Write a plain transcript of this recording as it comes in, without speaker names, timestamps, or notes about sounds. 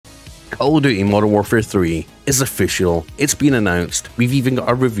Call of Duty Modern Warfare 3 is official. It's been announced. We've even got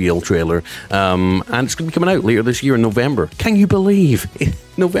a reveal trailer. And it's going to be coming out later this year in November. Can you believe?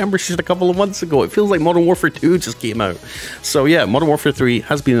 November's just a couple of months ago. It feels like Modern Warfare 2 just came out. So yeah, Modern Warfare 3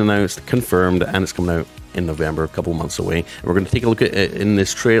 has been announced, confirmed, and it's coming out in November, a couple of months away. And we're going to take a look at it in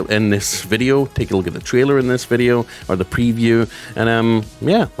this video, take a look at the trailer in this video, or the preview, and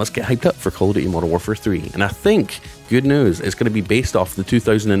yeah, let's get hyped up for Call of Duty Modern Warfare 3. And I think, good news, it's going to be based off the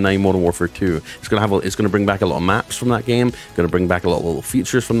 2009 Modern Warfare 2. It's going to bring back a lot of maps from that game, going to bring back a lot of little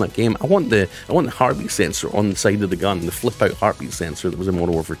features from that game. I want the heartbeat sensor on the side of the gun, the flip out heartbeat sensor that was in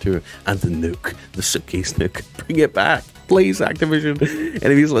Modern Warfare 2, and the nuke, the suitcase nuke. Bring it back, please, Activision.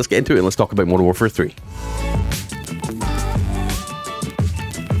 Anyways, let's get into it and let's talk about Modern Warfare 3.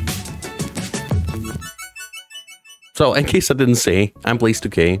 So, in case I didn't say, I'm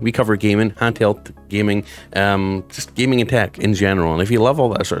Blaze2K. We cover gaming, handheld gaming, just gaming and tech in general. And if you love all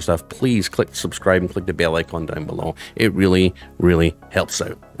that sort of stuff, please click subscribe and click the bell icon down below. It really, really helps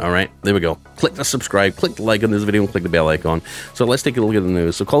out. All right, there we go. Click the subscribe, click the like on this video, and click the bell icon. So let's take a look at the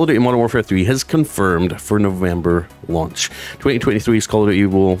news. So Call of Duty Modern Warfare 3 has confirmed for November launch. 2023's Call of Duty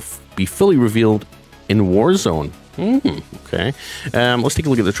will be fully revealed in Warzone. Okay. Let's take a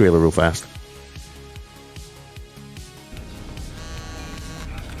look at the trailer real fast.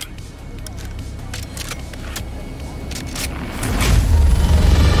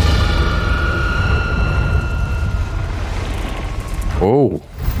 Oh.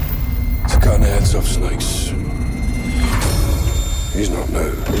 It's cutting the heads off snakes. He's not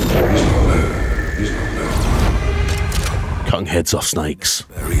new. He's not new. He's not new. Cutting heads off snakes.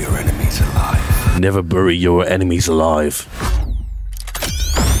 Bury your enemies alive. Never bury your enemies alive.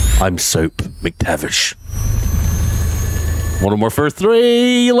 I'm Soap McTavish. Modern Warfare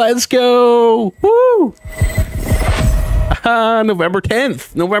 3, let's go! Woo! November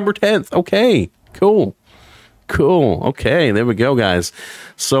 10th. November 10th. Okay, cool. Cool. Okay, there we go, guys.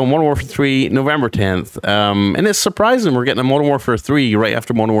 So Modern Warfare 3, November 10th. And it's surprising we're getting a Modern Warfare 3 right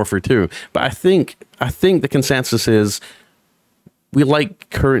after Modern Warfare 2. But I think the consensus is we like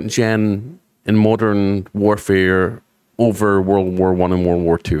current gen and modern warfare over World War I and World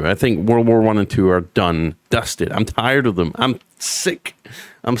War II. I think World War I and 2 are done, dusted. I'm tired of them. I'm sick.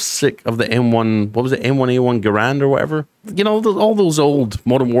 I'm sick of the M1, what was it, M1A1 Garand or whatever? You know, all those old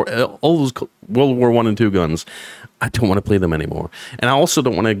Modern War, all those World War I and 2 guns. I don't want to play them anymore. And I also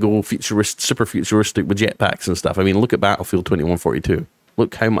don't want to go super futuristic with jetpacks and stuff. I mean, look at Battlefield 2142.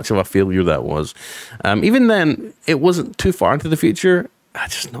 Look how much of a failure that was. Even then, it wasn't too far into the future. I'm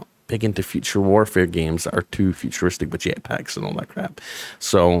just not big into future warfare games that are too futuristic with jetpacks and all that crap.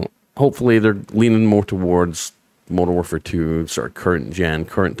 So hopefully they're leaning more towards Modern Warfare 2, sort of current gen,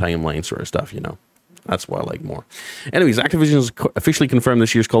 current timeline sort of stuff, you know. That's what I like more. Anyways, Activision has officially confirmed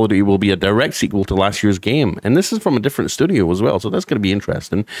this year's Call of Duty will be a direct sequel to last year's game. And this is from a different studio as well, so that's going to be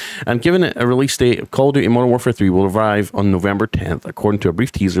interesting. And given it a release date, Call of Duty Modern Warfare 3 will arrive on November 10th, according to a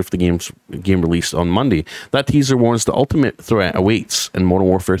brief teaser for the game released on Monday. That teaser warns the ultimate threat awaits in Modern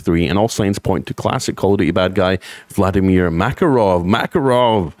Warfare 3, and all signs point to classic Call of Duty bad guy Vladimir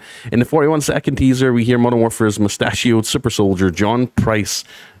Makarov. In the 41-second teaser, we hear Modern Warfare's mustachioed super soldier John Price.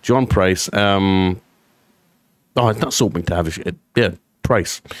 Oh, it's not Soap McTavish. Yeah,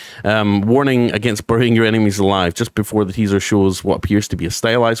 Price. Warning against burying your enemies alive just before the teaser shows what appears to be a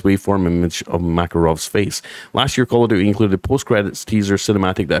stylized waveform image of Makarov's face. Last year, Call of Duty included a post-credits teaser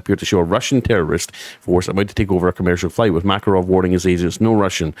cinematic that appeared to show a Russian terrorist force about to take over a commercial flight, with Makarov warning his agents, no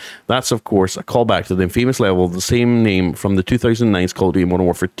Russian. That's, of course, a callback to the infamous level of the same name from the 2009's Call of Duty Modern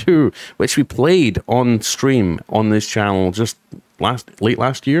Warfare 2, which we played on stream on this channel just late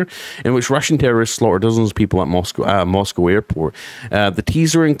last year, in which Russian terrorists slaughtered dozens of people at Moscow airport. The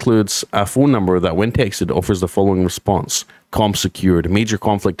teaser includes a phone number that, when texted, offers the following response: "Comm secured. Major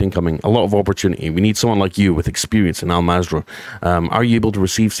conflict incoming. A lot of opportunity. We need someone like you with experience in Al Mazrah. Are you able to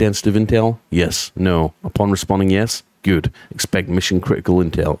receive sensitive intel? Yes. No. Upon responding yes, good. Expect mission critical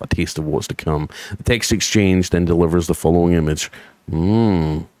intel. A taste of what's to come." The text exchange then delivers the following image.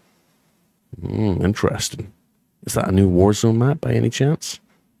 Interesting. Is that a new Warzone map by any chance?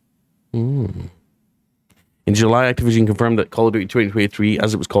 In July, Activision confirmed that Call of Duty 2023,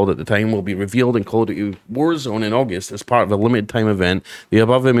 as it was called at the time, will be revealed in Call of Duty Warzone in August as part of a limited time event. The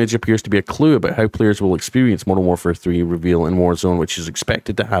above image appears to be a clue about how players will experience Modern Warfare 3 reveal in Warzone, which is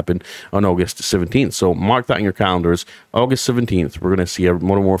expected to happen on August 17th. So mark that in your calendars. August 17th, we're going to see a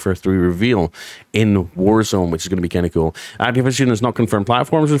Modern Warfare 3 reveal in Warzone, which is going to be kind of cool. Activision has not confirmed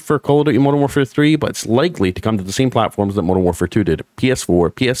platforms for Call of Duty Modern Warfare 3, but it's likely to come to the same platforms that Modern Warfare 2 did: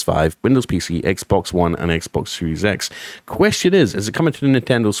 PS4, PS5, Windows PC, Xbox One, and Xbox Xbox Series X. Question is it coming to the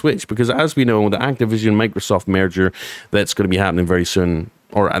Nintendo Switch? Because as we know, the Activision-Microsoft merger that's going to be happening very soon,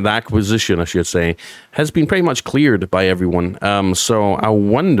 or the acquisition, I should say, has been pretty much cleared by everyone. So I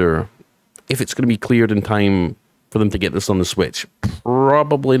wonder if it's going to be cleared in time for them to get this on the Switch.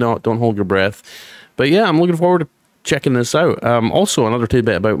 Probably not. Don't hold your breath. But yeah, I'm looking forward to checking this out. Also, another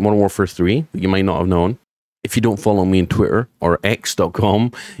tidbit about Modern Warfare 3 that you might not have known. If you don't follow me on Twitter or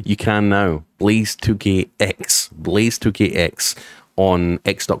x.com, you can now. Blaze2kx. Blaze2kx on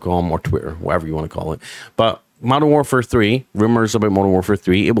x.com or Twitter, whatever you want to call it. But Modern Warfare 3, rumors about Modern Warfare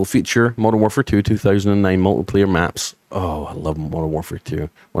 3, it will feature Modern Warfare 2 2009 multiplayer maps. Oh, I love Modern Warfare 2.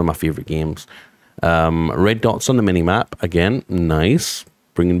 One of my favorite games. Red dots on the mini-map. Again, nice.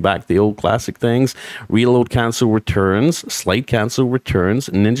 Bringing back the old classic things. Reload cancel returns. Slide cancel returns.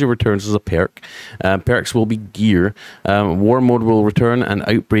 Ninja returns as a perk. Perks will be gear. War mode will return. And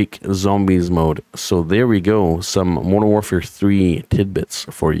Outbreak Zombies mode. So there we go. Some Modern Warfare 3 tidbits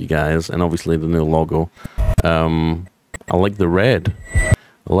for you guys. And obviously the new logo. I like the red.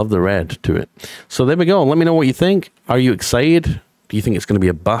 I love the red to it. So there we go. Let me know what you think. Are you excited? Do you think it's going to be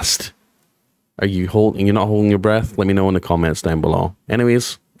a bust? Are you you're not holding your breath? Let me know in the comments down below.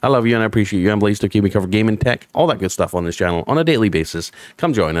 Anyways, I love you and I appreciate you. I'm Blaze2k. We cover gaming, tech, all that good stuff on this channel on a daily basis.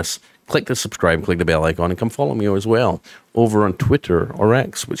 Come join us. Click the subscribe, click the bell icon, and come follow me as well over on Twitter or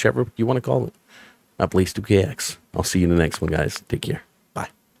X, whichever you want to call it, at Blaze2kx. I'll see you in the next one, guys. Take care.